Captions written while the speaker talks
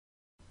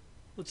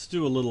Let's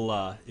do a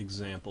little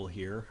example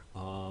here.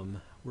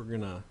 We're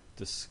going to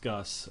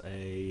discuss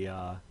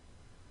a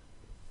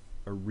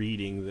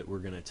reading that we're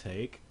going to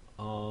take.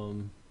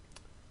 So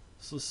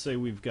let's say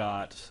we've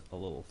got a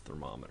little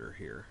thermometer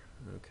here,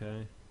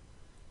 okay?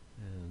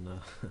 And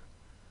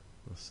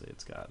let's say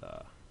it's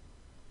got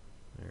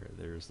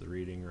there's the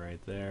reading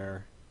right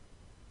there,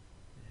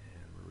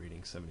 and we're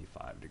reading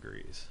 75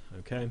 degrees,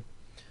 okay?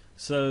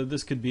 So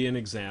this could be an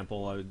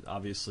example.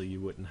 Obviously, you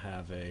wouldn't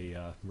have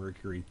a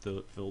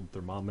mercury-filled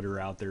thermometer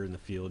out there in the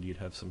field. You'd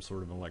have some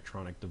sort of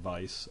electronic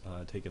device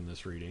taking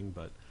this reading.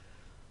 But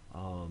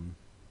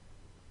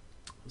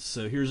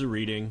so here's a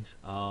reading.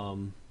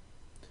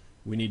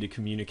 We need to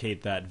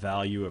communicate that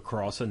value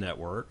across a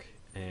network,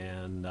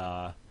 and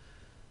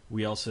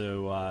we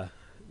also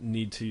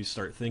need to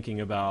start thinking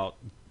about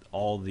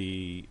all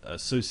the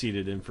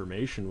associated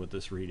information with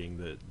this reading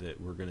that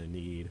we're going to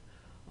need.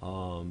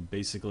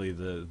 Basically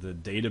the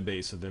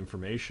database of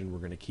information we're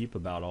going to keep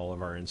about all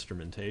of our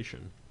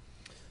instrumentation.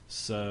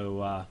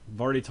 So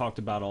I've already talked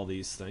about all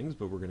these things,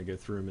 but we're going to go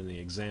through them in the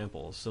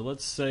example. So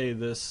let's say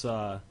this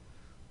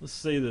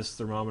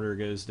thermometer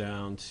goes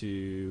down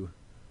to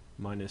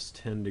minus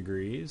 10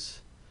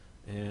 degrees,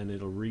 and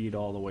it'll read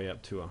all the way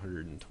up to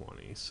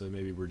 120. So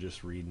maybe we're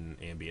just reading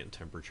ambient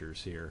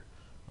temperatures here,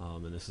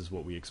 and this is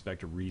what we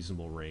expect a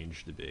reasonable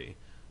range to be.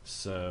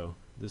 So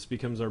this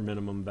becomes our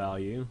minimum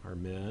value, our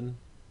min,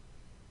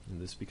 and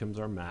this becomes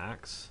our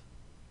max.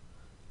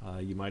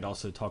 You might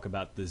also talk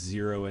about the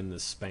zero and the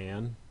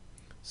span.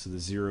 So the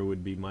zero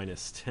would be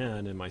minus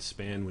 10, and my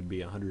span would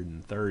be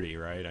 130,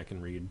 right? I can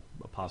read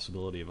a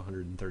possibility of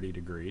 130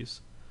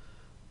 degrees.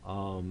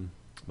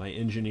 My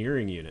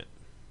engineering unit,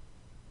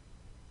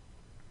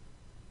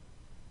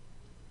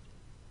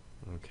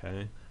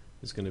 okay,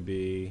 is going to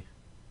be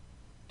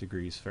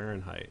degrees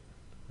Fahrenheit.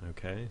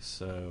 Okay,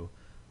 so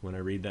when I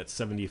read that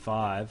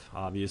 75,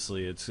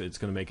 obviously it's going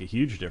to make a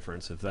huge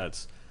difference if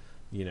that's,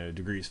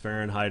 degrees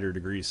Fahrenheit or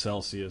degrees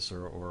Celsius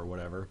or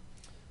whatever.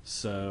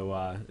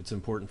 So it's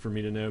important for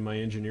me to know my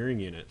engineering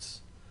units.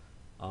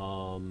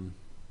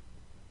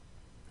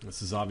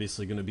 This is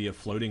obviously going to be a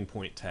floating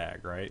point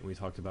tag, right? We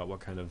talked about what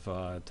kind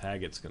of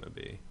tag it's going to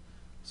be.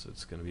 So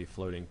it's going to be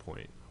floating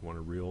point. I want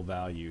a real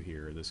value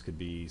here. This could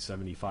be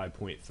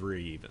 75.3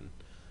 even.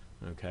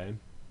 Okay.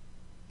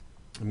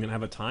 I'm going to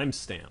have a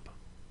timestamp.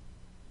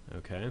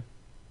 Okay.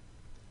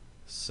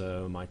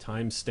 So my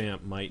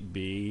timestamp might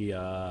be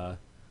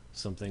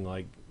something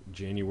like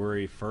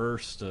January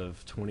 1st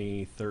of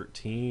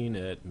 2013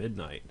 at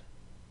midnight.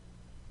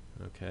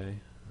 Okay.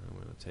 I'm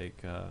going to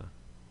take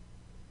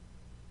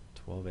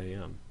 12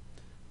 a.m.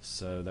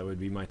 So that would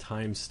be my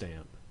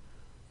timestamp.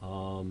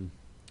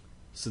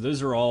 So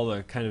those are all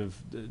the kind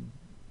of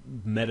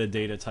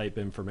metadata type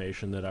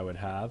information that I would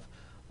have.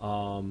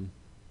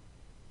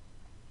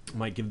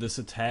 Might give this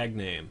a tag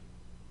name.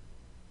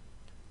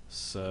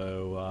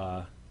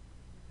 So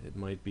it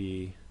might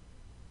be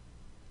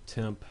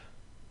temp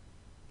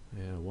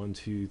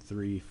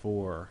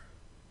 1234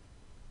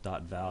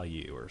 dot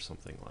value or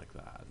something like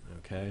that.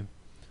 Okay.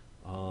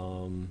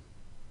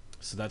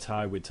 So that's how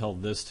I would tell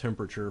this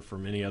temperature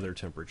from any other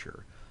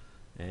temperature.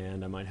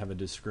 And I might have a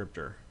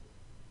descriptor.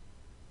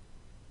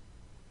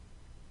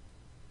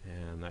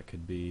 And that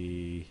could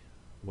be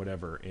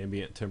whatever,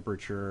 ambient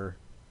temperature,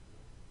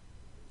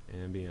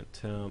 ambient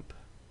temp,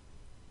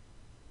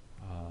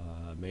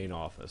 main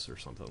office or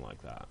something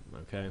like that.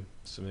 Okay,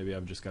 so maybe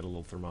I've just got a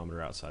little thermometer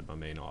outside my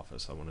main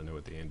office. I want to know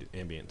what the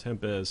ambient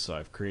temp is, so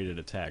I've created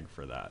a tag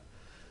for that.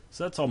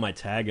 So that's all my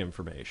tag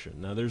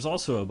information. Now there's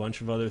also a bunch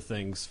of other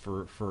things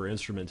for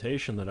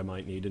instrumentation that I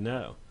might need to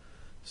know.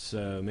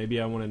 So maybe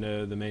I want to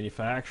know the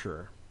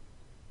manufacturer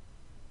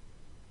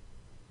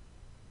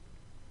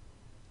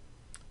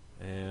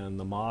and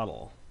the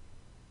model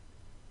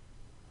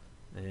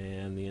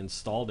and the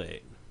install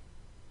date.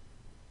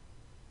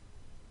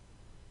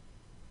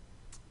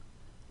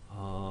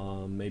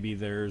 Maybe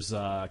there's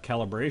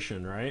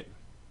calibration, right?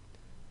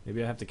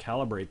 Maybe I have to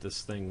calibrate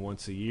this thing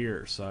once a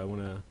year, so I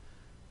want to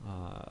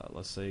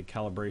let's say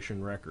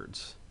calibration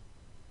records.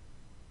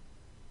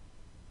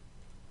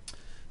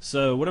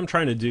 So what I'm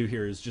trying to do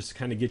here is just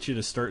kind of get you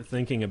to start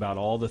thinking about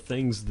all the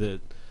things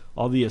that,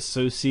 all the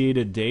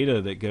associated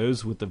data that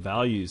goes with the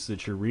values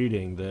that you're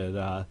reading.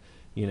 That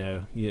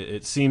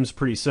it seems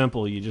pretty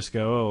simple. You just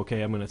go, oh,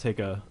 okay, I'm going to take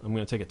a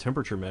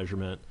temperature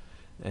measurement,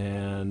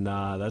 and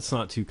that's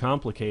not too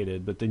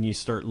complicated. But then you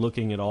start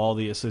looking at all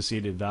the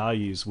associated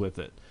values with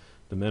it.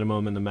 The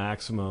minimum and the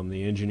maximum,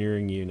 the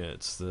engineering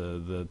units,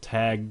 the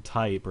tag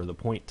type or the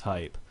point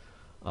type,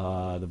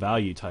 the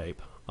value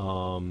type,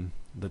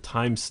 the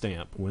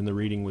timestamp when the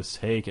reading was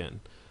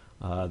taken,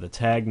 the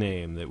tag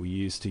name that we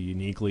use to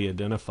uniquely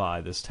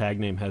identify. This tag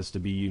name has to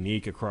be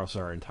unique across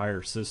our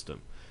entire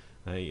system.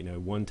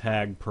 One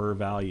tag per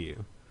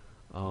value.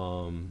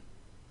 The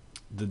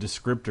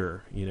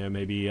descriptor,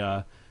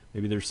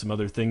 maybe there's some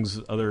other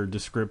things, other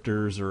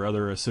descriptors or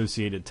other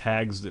associated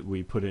tags that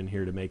we put in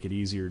here to make it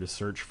easier to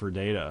search for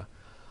data.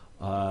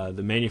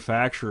 The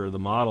manufacturer, the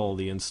model,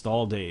 the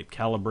install date,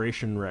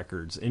 calibration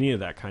records, any of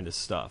that kind of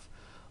stuff.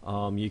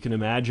 You can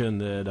imagine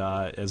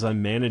that as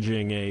I'm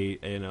managing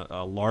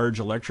a large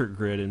electric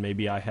grid, and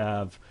maybe I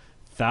have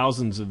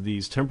thousands of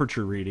these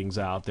temperature readings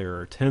out there,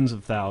 or tens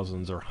of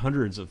thousands or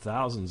hundreds of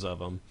thousands of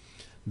them,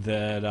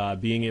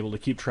 that being able to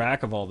keep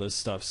track of all this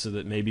stuff, so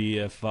that maybe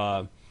if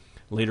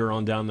later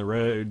on down the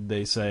road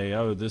they say,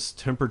 oh, this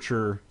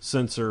temperature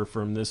sensor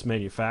from this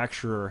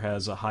manufacturer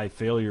has a high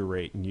failure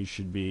rate and you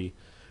should be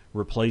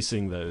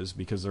replacing those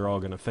because they're all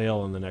going to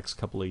fail in the next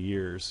couple of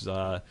years.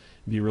 It'd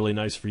be really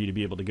nice for you to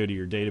be able to go to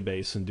your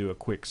database and do a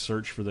quick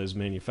search for those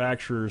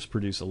manufacturers,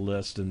 produce a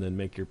list, and then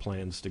make your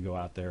plans to go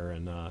out there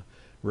and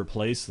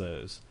replace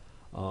those.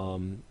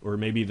 Or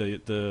maybe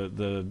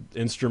the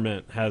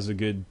instrument has a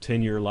good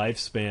 10-year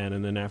lifespan,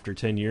 and then after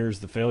 10 years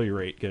the failure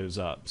rate goes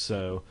up.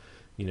 So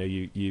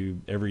you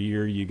every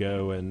year you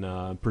go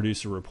and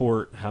produce a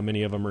report. How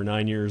many of them are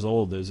 9 years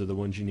old? Those are the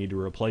ones you need to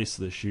replace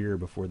this year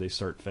before they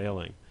start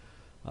failing.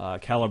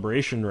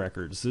 Calibration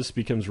records. This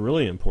becomes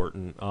really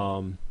important.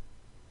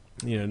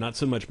 Not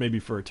so much maybe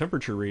for a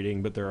temperature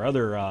reading, but there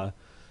are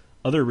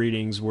other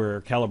readings where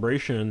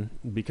calibration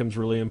becomes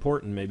really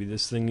important. Maybe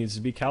this thing needs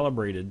to be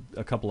calibrated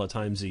a couple of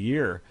times a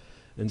year.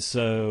 And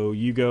so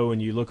you go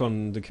and you look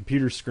on the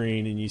computer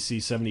screen and you see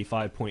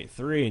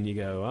 75.3 and you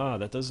go,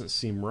 that doesn't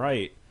seem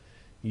right.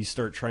 You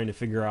start trying to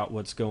figure out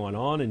what's going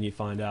on, and you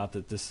find out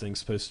that this thing's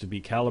supposed to be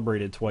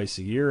calibrated twice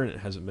a year and it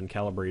hasn't been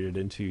calibrated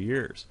in 2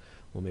 years.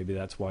 Well, maybe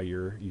that's why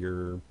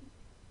your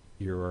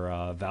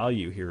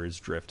value here is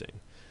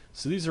drifting.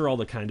 So these are all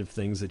the kind of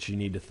things that you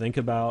need to think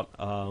about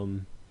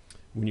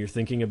when you're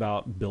thinking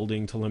about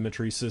building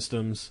telemetry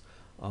systems.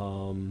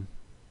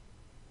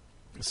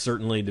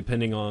 Certainly,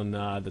 depending on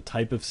the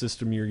type of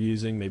system you're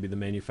using, maybe the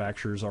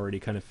manufacturer's already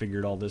kind of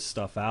figured all this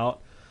stuff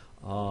out.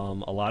 A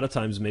lot of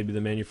times, maybe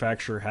the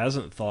manufacturer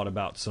hasn't thought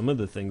about some of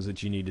the things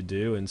that you need to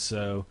do, and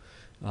so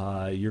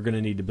you're going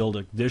to need to build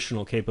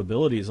additional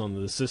capabilities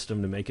on the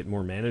system to make it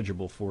more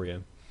manageable for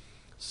you.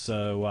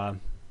 So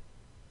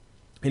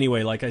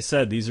anyway, like I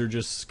said, these are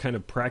just kind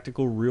of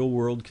practical,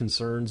 real-world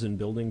concerns in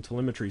building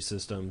telemetry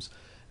systems,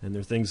 and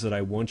they're things that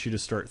I want you to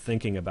start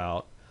thinking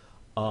about.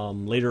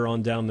 Later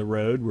on down the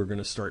road, we're going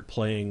to start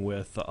playing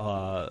with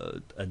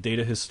a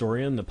data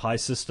historian, the Pi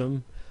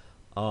system.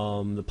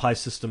 The Pi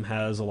system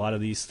has a lot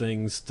of these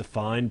things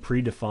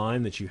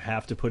predefined that you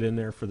have to put in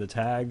there for the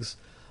tags.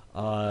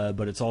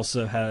 But it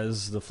also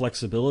has the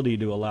flexibility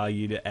to allow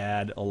you to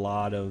add a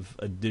lot of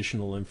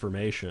additional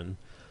information,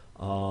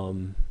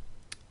 and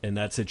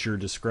that's at your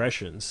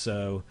discretion.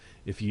 So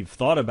if you've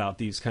thought about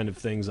these kind of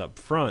things up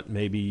front,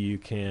 maybe you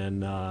can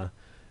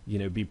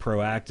be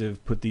proactive,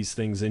 put these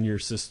things in your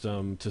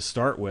system to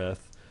start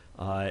with,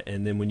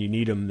 and then when you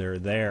need them, they're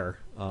there,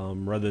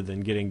 rather than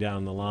getting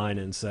down the line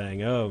and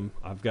saying, oh,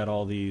 I've got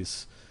all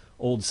these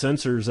old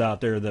sensors out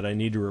there that I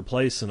need to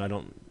replace, and I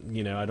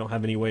don't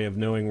have any way of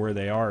knowing where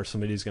they are.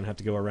 Somebody's going to have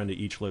to go around to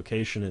each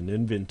location and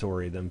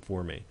inventory them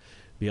for me.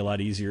 It'd be a lot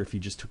easier if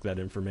you just took that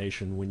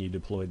information when you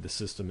deployed the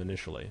system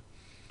initially.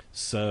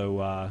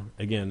 So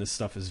again, this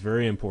stuff is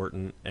very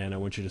important, and I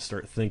want you to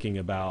start thinking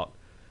about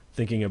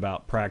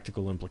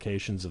practical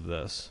implications of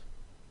this.